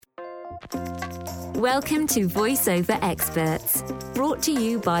Welcome to VoiceOver Experts, brought to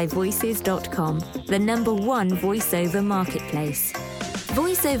you by Voices.com, the #1 voiceover marketplace.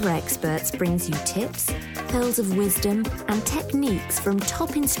 VoiceOver Experts brings you tips, pearls of wisdom, and techniques from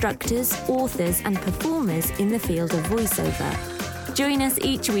top instructors, authors, and performers in the field of voiceover. Join us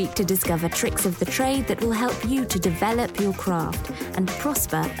each week to discover tricks of the trade that will help you to develop your craft and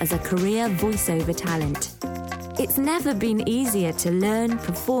prosper as a career voiceover talent. It's never been easier to learn,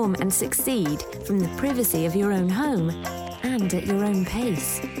 perform, and succeed from the privacy of your own home and at your own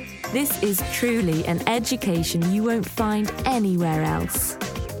pace. This is truly an education you won't find anywhere else.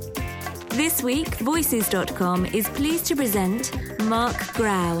 This week, Voices.com is pleased to present Mark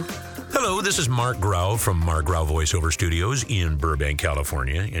Grau. Hello, this is Mark Grau from Mark Grau Voiceover Studios in Burbank,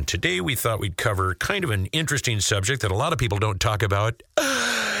 California. And today we thought we'd cover kind of an interesting subject that a lot of people don't talk about.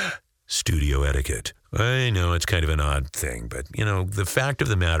 Studio etiquette. I know it's kind of an odd thing, but, the fact of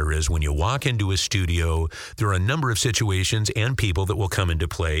the matter is when you walk into a studio, there are a number of situations and people that will come into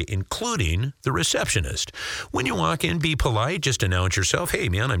play, including the receptionist. When you walk in, be polite, just announce yourself. Hey,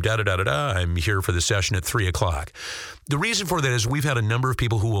 man, I'm da-da-da-da-da. I'm here for the session at 3 o'clock. The reason for that is we've had a number of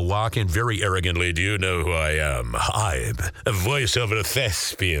people who will walk in very arrogantly. Do you know who I am? I'm a voiceover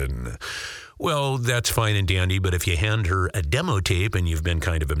thespian. Well, that's fine and dandy, but if you hand her a demo tape and you've been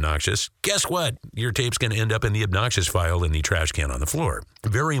kind of obnoxious, guess what? Your tape's going to end up in the obnoxious file in the trash can on the floor.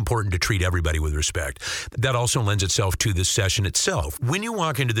 Very important to treat everybody with respect. That also lends itself to the session itself. When you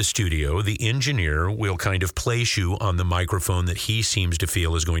walk into the studio, the engineer will kind of place you on the microphone that he seems to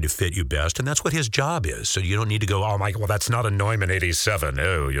feel is going to fit you best, and that's what his job is. So you don't need to go, oh, Mike, well, that's not a Neumann 87.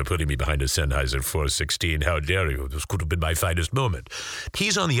 Oh, you're putting me behind a Sennheiser 416. How dare you? This could have been my finest moment.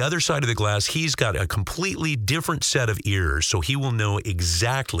 He's on the other side of the glass. He's got a completely different set of ears, so he will know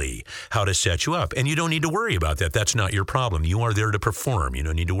exactly how to set you up. And you don't need to worry about that. That's not your problem. You are there to perform. You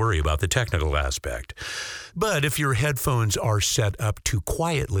don't need to worry about the technical aspect. But if your headphones are set up too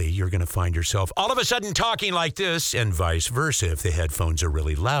quietly, you're going to find yourself all of a sudden talking like this, and vice versa. If the headphones are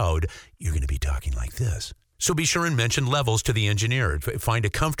really loud, you're going to be talking like this. So be sure and mention levels to the engineer. Find a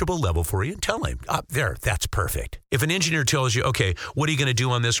comfortable level for you and tell him, there, that's perfect. If an engineer tells you, okay, what are you going to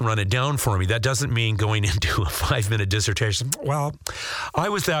do on this and run it down for me? That doesn't mean going into a 5-minute dissertation. Well, I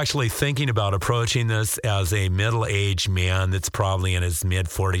was actually thinking about approaching this as a middle-aged man that's probably in his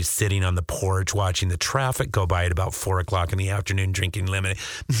mid-40s sitting on the porch watching the traffic go by at about 4 o'clock in the afternoon drinking lemonade.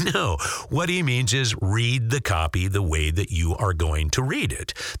 No, what he means is read the copy the way that you are going to read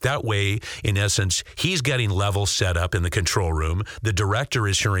it. That way, in essence, he's getting level set up in the control room. The director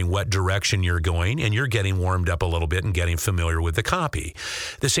is hearing what direction you're going, and you're getting warmed up a little bit and getting familiar with the copy.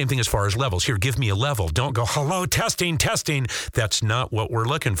 The same thing as far as levels. Here, give me a level. Don't go, hello, testing. That's not what we're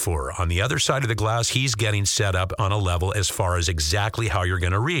looking for. On the other side of the glass, he's getting set up on a level as far as exactly how you're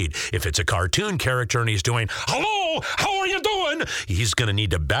going to read. If it's a cartoon character and he's doing, hello, how are you doing? He's going to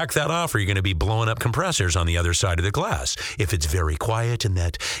need to back that off, or you're going to be blowing up compressors on the other side of the glass. If it's very quiet in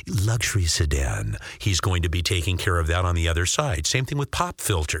that luxury sedan, he's going to be taking care of that on the other side. Same thing with pop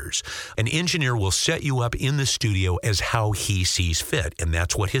filters. An engineer will set you up in the studio as how he sees fit, and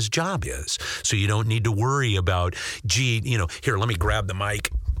that's what his job is. So you don't need to worry about, here, let me grab the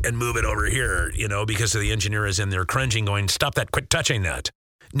mic and move it over here, because the engineer is in there cringing going, stop that, quit touching that.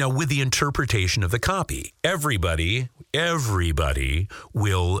 Now, with the interpretation of the copy, everybody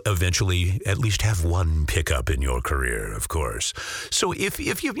will eventually at least have one pickup in your career, of course. So if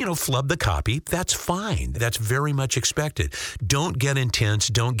you flub the copy, that's fine. That's very much expected. Don't get intense.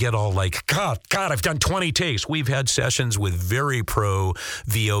 Don't get all like, God, I've done 20 takes. We've had sessions with very pro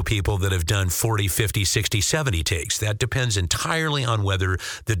VO people that have done 40, 50, 60, 70 takes. That depends entirely on whether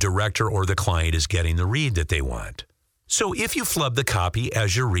the director or the client is getting the read that they want. So if you flub the copy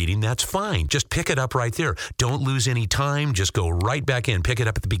as you're reading, that's fine. Just pick it up right there. Don't lose any time. Just go right back in. Pick it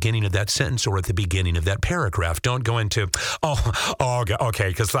up at the beginning of that sentence or at the beginning of that paragraph. Don't go into, okay,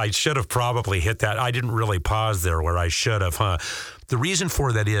 because I should have probably hit that. I didn't really pause there where I should have, The reason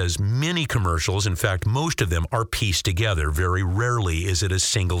for that is many commercials, in fact, most of them are pieced together. Very rarely is it a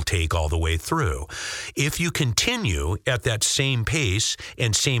single take all the way through. If you continue at that same pace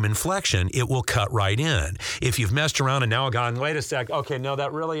and same inflection, it will cut right in. If you've messed around and now gone, wait a sec, okay, no,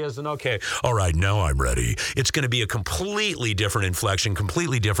 that really isn't okay. All right, now I'm ready. It's going to be a completely different inflection,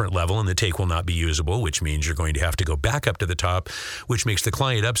 completely different level, and the take will not be usable, which means you're going to have to go back up to the top, which makes the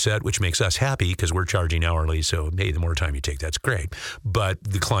client upset, which makes us happy because we're charging hourly. So, hey, the more time you take, that's great. But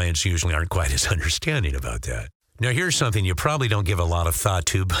the clients usually aren't quite as understanding about that. Now, here's something you probably don't give a lot of thought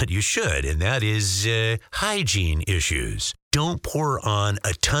to, but you should, and that is hygiene issues. Don't pour on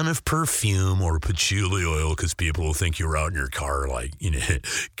a ton of perfume or patchouli oil because people will think you're out in your car,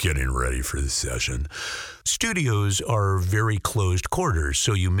 getting ready for the session. Studios are very closed quarters,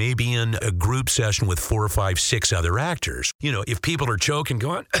 so you may be in a group session with 4 or 5, 6 other actors. If people are choking,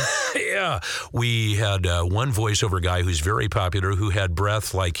 going, yeah. We had one voiceover guy who's very popular who had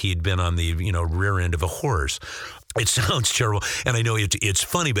breath like he'd been on the, rear end of a horse. It sounds terrible, and I know it's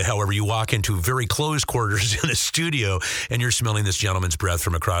funny, but however, you walk into very closed quarters in a studio, and you're smelling this gentleman's breath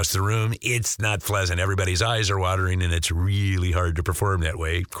from across the room. It's not pleasant. Everybody's eyes are watering, and it's really hard to perform that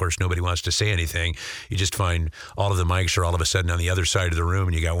way. Of course, nobody wants to say anything. You just find all of the mics are all of a sudden on the other side of the room,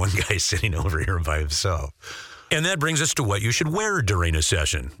 and you got one guy sitting over here by himself. And that brings us to what you should wear during a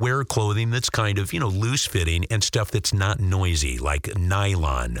session. Wear clothing that's kind of, loose-fitting and stuff that's not noisy, like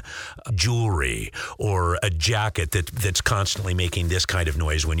nylon, jewelry, or a jacket that's constantly making this kind of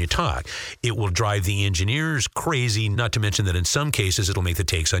noise when you talk. It will drive the engineers crazy, not to mention that in some cases it'll make the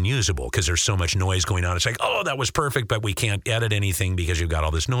takes unusable because there's so much noise going on. It's like, oh, that was perfect, but we can't edit anything because you've got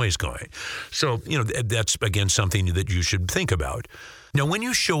all this noise going. So, that's, again, something that you should think about. Now, when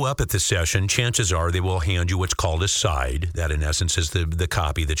you show up at the session, chances are they will hand you what's called a side. That, in essence, is the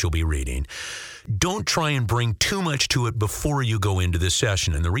copy that you'll be reading. Don't try and bring too much to it before you go into the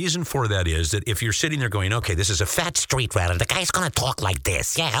session. And the reason for that is that if you're sitting there going, okay, this is a fat street rat, and the guy's going to talk like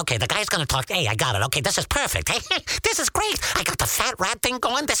this. Yeah, okay, the guy's going to talk. Hey, I got it. Okay, this is perfect. Hey, this is great. I got the fat rat thing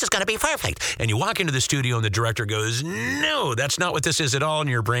going. This is going to be perfect. And you walk into the studio and the director goes, no, that's not what this is at all. And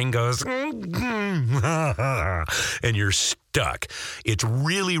your brain goes, and you're stuck. It's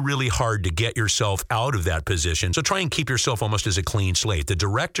really, really hard to get yourself out of that position. So try and keep yourself almost as a clean slate. The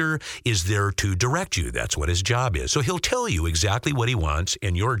director is there to direct you. That's what his job is. So he'll tell you exactly what he wants,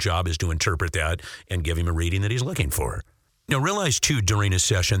 and your job is to interpret that and give him a reading that he's looking for. Now, realize, too, during a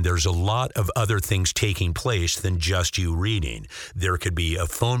session, there's a lot of other things taking place than just you reading. There could be a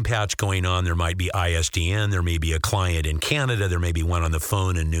phone patch going on. There might be ISDN. There may be a client in Canada. There may be one on the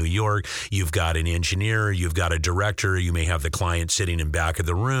phone in New York. You've got an engineer. You've got a director. You may have the client sitting in back of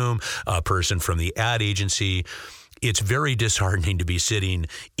the room, a person from the ad agency. It's very disheartening to be sitting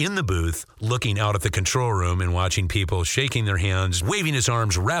in the booth, looking out at the control room and watching people shaking their hands, waving his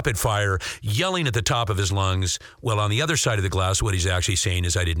arms, rapid fire, yelling at the top of his lungs. Well, on the other side of the glass, what he's actually saying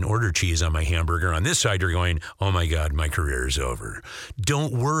is, I didn't order cheese on my hamburger. On this side, you're going, oh my God, my career is over.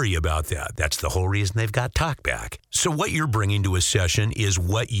 Don't worry about that. That's the whole reason they've got TalkBack. So what you're bringing to a session is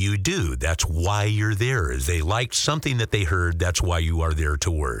what you do. That's why you're there. They liked something that they heard. That's why you are there to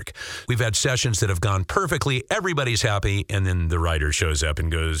work. We've had sessions that have gone perfectly. Everybody's happy, and then the writer shows up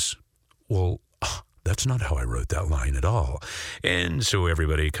and goes, well, that's not how I wrote that line at all. And so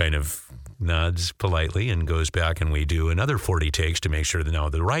everybody kind of nods politely and goes back, and we do another 40 takes to make sure that now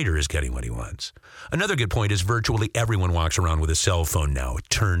the writer is getting what he wants. Another good point is virtually everyone walks around with a cell phone now.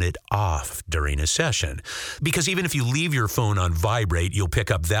 Turn it off during a session. Because even if you leave your phone on vibrate, you'll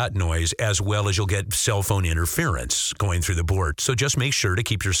pick up that noise as well as you'll get cell phone interference going through the board. So just make sure to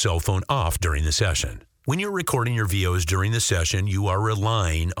keep your cell phone off during the session. When you're recording your VOs during the session, you are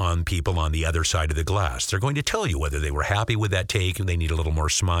relying on people on the other side of the glass. They're going to tell you whether they were happy with that take, they need a little more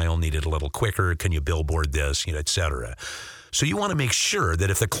smile, need it a little quicker, can you billboard this, etc. So you want to make sure that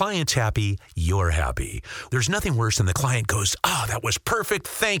if the client's happy, you're happy. There's nothing worse than the client goes, oh, that was perfect,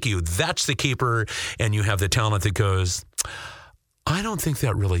 thank you, that's the keeper, and you have the talent that goes, I don't think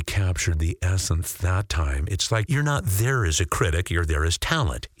that really captured the essence that time. It's like you're not there as a critic, you're there as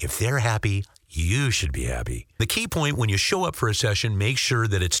talent. If they're happy, you should be happy. The key point when you show up for a session, make sure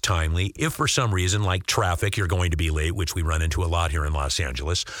that it's timely. If for some reason, like traffic, you're going to be late, which we run into a lot here in Los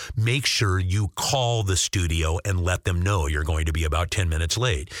Angeles, make sure you call the studio and let them know you're going to be about 10 minutes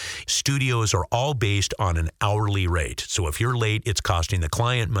late. Studios are all based on an hourly rate. So if you're late, it's costing the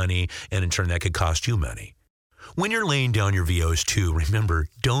client money, and in turn, that could cost you money. When you're laying down your VOs too, remember,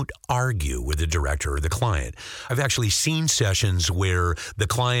 don't argue with the director or the client. I've actually seen sessions where the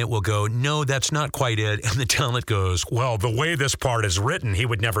client will go, no, that's not quite it. And the talent goes, well, the way this part is written, he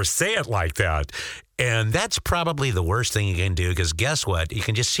would never say it like that. And that's probably the worst thing you can do, because guess what? You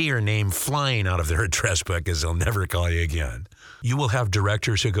can just see your name flying out of their address book because they'll never call you again. You will have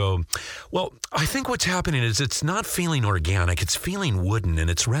directors who go, well, I think what's happening is it's not feeling organic. It's feeling wooden, and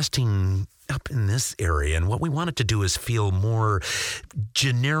it's resting up in this area. And what we want it to do is feel more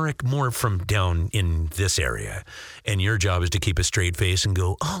generic, more from down in this area. And your job is to keep a straight face and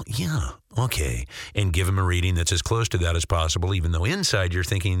go, oh, yeah, okay. And give them a reading that's as close to that as possible, even though inside you're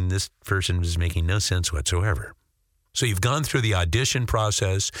thinking this person is making no sense whatsoever. So you've gone through the audition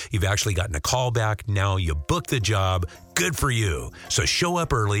process. You've actually gotten a call back. Now you booked the job. Good for you. So show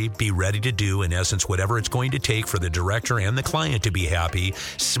up early. Be ready to do, in essence, whatever it's going to take for the director and the client to be happy.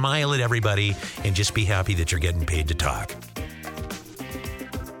 Smile at everybody and just be happy that you're getting paid to talk.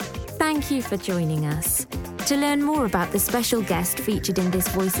 Thank you for joining us. To learn more about the special guest featured in this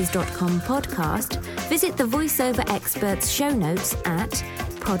Voices.com podcast, visit the VoiceOver Experts show notes at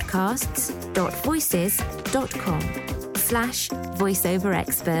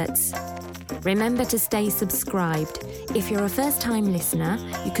podcasts.voices.com/voiceoverexperts. Remember to stay subscribed. If you're a first-time listener,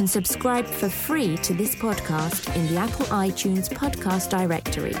 you can subscribe for free to this podcast in the Apple iTunes podcast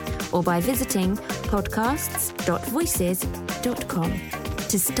directory or by visiting podcasts.voices.com.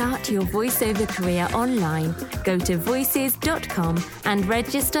 To start your voiceover career online, go to voices.com and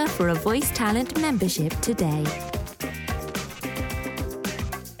register for a Voice Talent membership today.